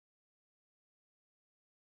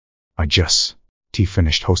I just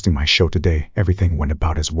finished hosting my show today. Everything went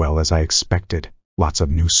about as well as I expected. Lots of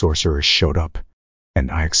new sorcerers showed up, and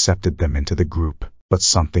I accepted them into the group. But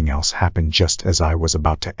something else happened just as I was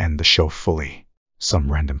about to end the show fully.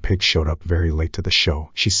 Some random pig showed up very late to the show.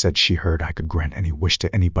 She said she heard I could grant any wish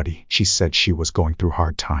to anybody. She said she was going through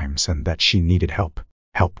hard times and that she needed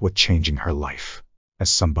help with changing her life. As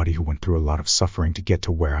somebody who went through a lot of suffering to get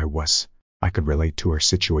to where I was, I could relate to her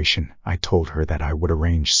situation. I told her that I would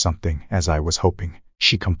arrange something as I was hoping.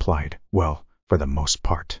 She complied, well, for the most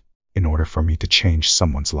part. In order for me to change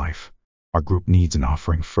someone's life, our group needs an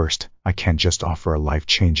offering first. I can't just offer a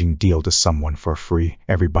life-changing deal to someone for free.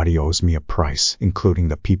 Everybody owes me a price, including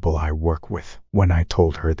the people I work with. When I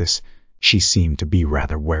told her this, she seemed to be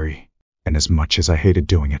rather wary. And as much as I hated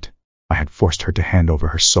doing it, I had forced her to hand over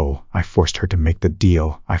her soul. I forced her to make the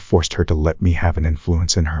deal. I forced her to let me have an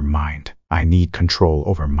influence in her mind. I need control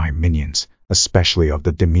over my minions, especially of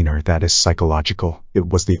the demeanor that is psychological. It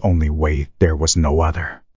was the only way. There was no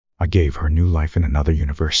other. I gave her new life in another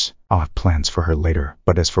universe. I'll have plans for her later,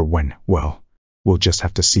 but as for when, well, we'll just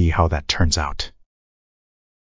have to see how that turns out.